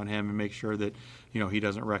our eyes on him and make sure that he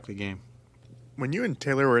doesn't wreck the game. When you and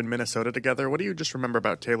Taylor were in Minnesota together, what do you just remember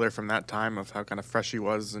about Taylor from that time, of how kind of fresh he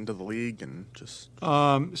was into the league and just?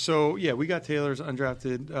 We got Taylor's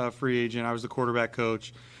undrafted free agent. I was the quarterback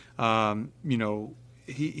coach.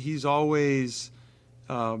 He's always,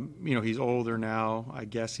 he's older now. I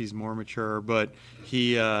guess he's more mature, but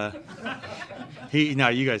now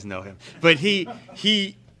you guys know him, but he's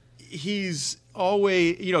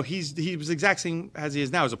always, he was the exact same as he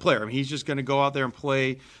is now as a player. I mean, he's just going to go out there and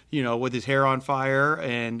play, with his hair on fire,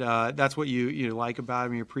 and that's what you like about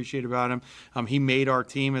him, you appreciate about him. He made our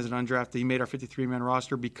team as an undrafted. He made our 53-man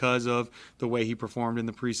roster because of the way he performed in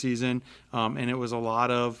the preseason, and it was a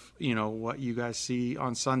lot of, what you guys see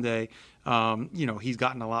on Sunday. He's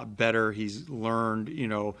gotten a lot better. He's learned,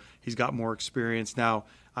 he's got more experience. Now,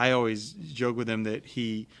 I always joke with him that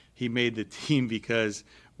he made the team because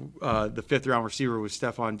the fifth-round receiver was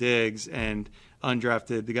Stephon Diggs, and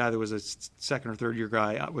undrafted, the guy that was a second or third-year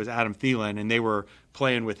guy was Adam Thielen, and they were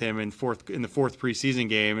playing with him in the fourth preseason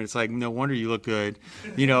game. And it's like, no wonder you look good,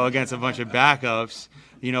 against a bunch of backups,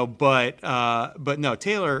 But no,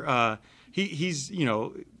 Taylor, he's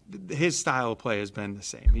his style of play has been the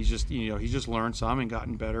same. He's just he's just learned some and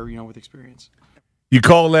gotten better, with experience. You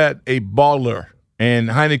call that a baller, and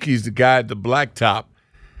Heineke's the guy at the blacktop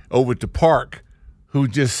over at the park who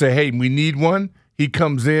just say, hey, we need one. He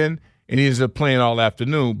comes in, and he ends up playing all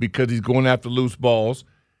afternoon because he's going after loose balls.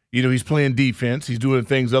 He's playing defense. He's doing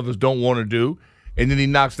things others don't want to do. And then he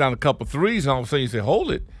knocks down a couple threes, and all of a sudden you say, hold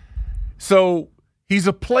it. So he's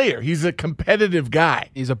a player. He's a competitive guy.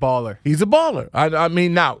 He's a baller. He's a baller. I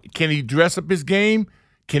mean, now, can he dress up his game?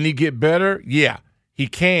 Can he get better? Yeah, he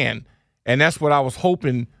can. And that's what I was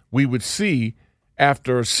hoping we would see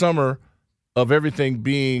after a summer of everything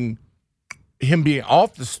being – him being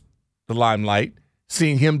off the limelight,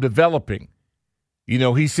 seeing him developing.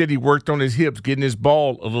 He said he worked on his hips, getting his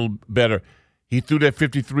ball a little better. He threw that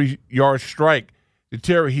 53-yard strike to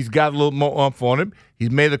Terry. He's got a little more oomph on him.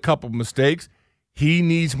 He's made a couple of mistakes. He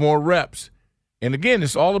needs more reps. And, again,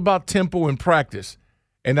 it's all about tempo and practice.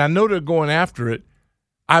 And I know they're going after it.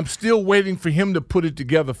 I'm still waiting for him to put it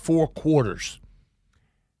together 4 quarters,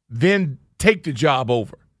 then take the job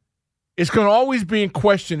over. It's going to always be in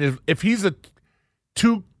question if he's a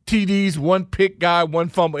 2 TDs, 1 pick guy, 1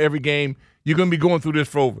 fumble every game, you're going to be going through this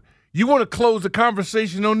for over. You want to close the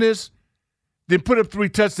conversation on this? Then put up 3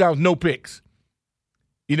 touchdowns, no picks.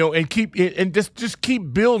 And keep and just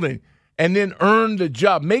keep building and then earn the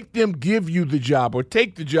job. Make them give you the job or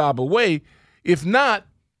take the job away. If not,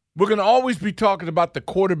 we're going to always be talking about the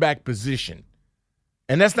quarterback position.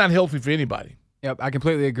 And that's not healthy for anybody. Yep, I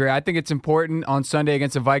completely agree. I think it's important on Sunday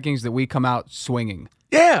against the Vikings that we come out swinging.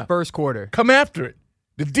 Yeah. First quarter. Come after it.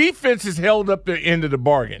 The defense has held up their end of the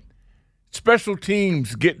bargain. Special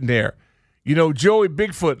teams getting there. Joey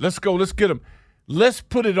Bigfoot, let's go. Let's get him. Let's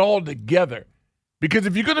put it all together. Because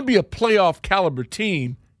if you're going to be a playoff caliber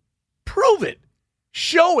team, prove it.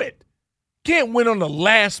 Show it. Can't win on the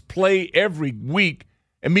last play every week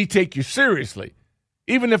and me take you seriously.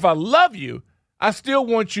 Even if I love you, I still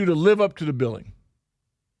want you to live up to the billing.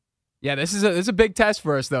 Yeah, this is a big test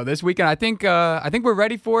for us though this weekend. I think we're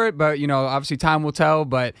ready for it, but obviously time will tell.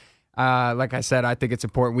 But like I said, I think it's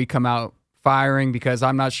important we come out firing because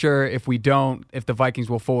I'm not sure if the Vikings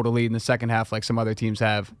will fold a lead in the second half like some other teams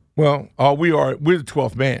have. Well, we're the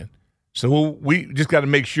 12th man, so we just got to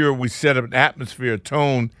make sure we set up an atmosphere, a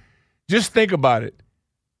tone. Just think about it.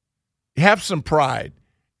 Have some pride.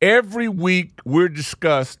 Every week we're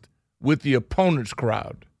discussed with the opponent's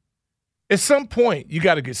crowd. At some point, you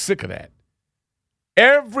got to get sick of that.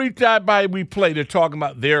 Every time we play, they're talking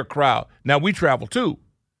about their crowd. Now, we travel too.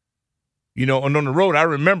 And on the road, I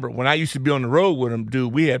remember when I used to be on the road with them,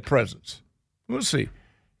 dude, we had presence. We'll see.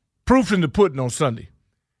 Proof in the pudding on Sunday.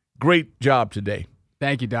 Great job today.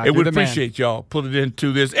 Thank you, Doc. Hey, we appreciate y'all putting it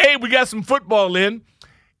into this. Hey, we got some football in,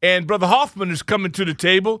 and Brother Hoffman is coming to the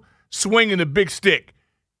table swinging a big stick.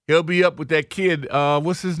 He'll be up with that kid,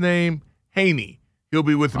 what's his name? Haney. He'll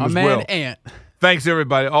be with him as well. Ant. Thanks,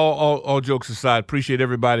 everybody. All jokes aside, appreciate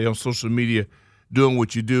everybody on social media doing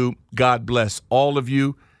what you do. God bless all of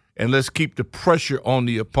you, and let's keep the pressure on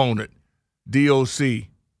the opponent. DOC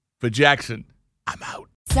for Jackson. I'm out.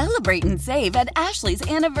 Celebrate and save at Ashley's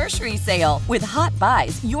Anniversary Sale. With Hot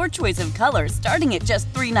Buys, your choice of colors starting at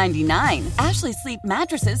just $3.99. Ashley Sleep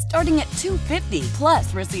mattresses starting at $2.50.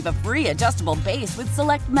 Plus, receive a free adjustable base with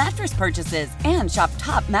select mattress purchases. And shop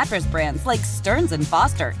top mattress brands like Stearns &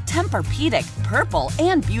 Foster, Tempur-Pedic, Purple,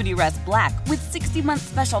 and Beautyrest Black with 60-month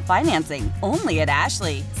special financing. Only at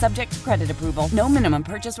Ashley. Subject to credit approval. No minimum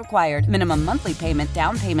purchase required. Minimum monthly payment,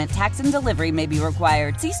 down payment, tax, and delivery may be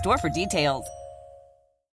required. See store for details.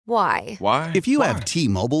 Why? If you have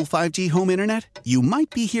T-Mobile 5G home internet, you might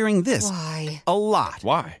be hearing this Why? a lot.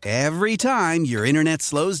 Why? Every time your internet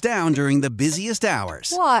slows down during the busiest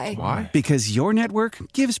hours. Why? Because your network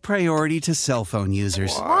gives priority to cell phone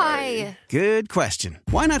users. Why? Good question.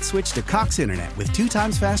 Why not switch to Cox Internet with 2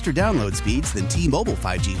 times faster download speeds than T-Mobile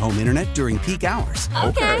 5G home internet during peak hours?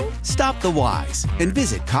 Okay. Stop the whys and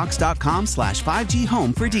visit cox.com/5G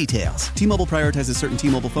home for details. T-Mobile prioritizes certain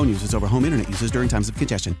T-Mobile phone users over home internet users during times of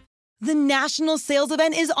congestion. The national sales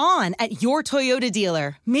event is on at your Toyota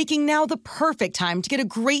dealer, making now the perfect time to get a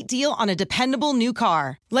great deal on a dependable new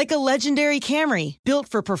car. Like a legendary Camry, built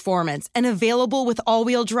for performance and available with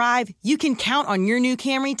all-wheel drive, you can count on your new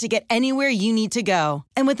Camry to get anywhere you need to go.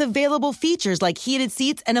 And with available features like heated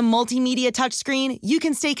seats and a multimedia touchscreen, you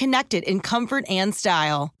can stay connected in comfort and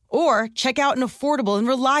style. Or check out an affordable and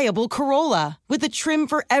reliable Corolla with a trim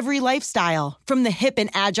for every lifestyle. From the hip and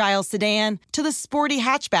agile sedan to the sporty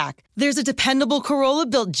hatchback, there's a dependable Corolla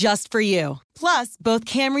built just for you. Plus, both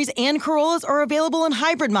Camrys and Corollas are available in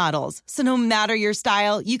hybrid models. So no matter your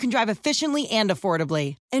style, you can drive efficiently and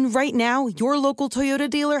affordably. And right now, your local Toyota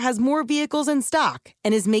dealer has more vehicles in stock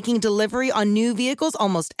and is making delivery on new vehicles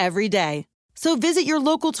almost every day. So visit your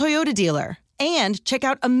local Toyota dealer. And check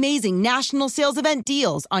out amazing national sales event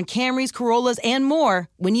deals on Camrys, Corollas, and more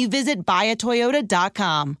when you visit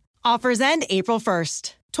buyatoyota.com. Offers end April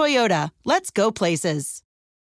 1st. Toyota, let's go places.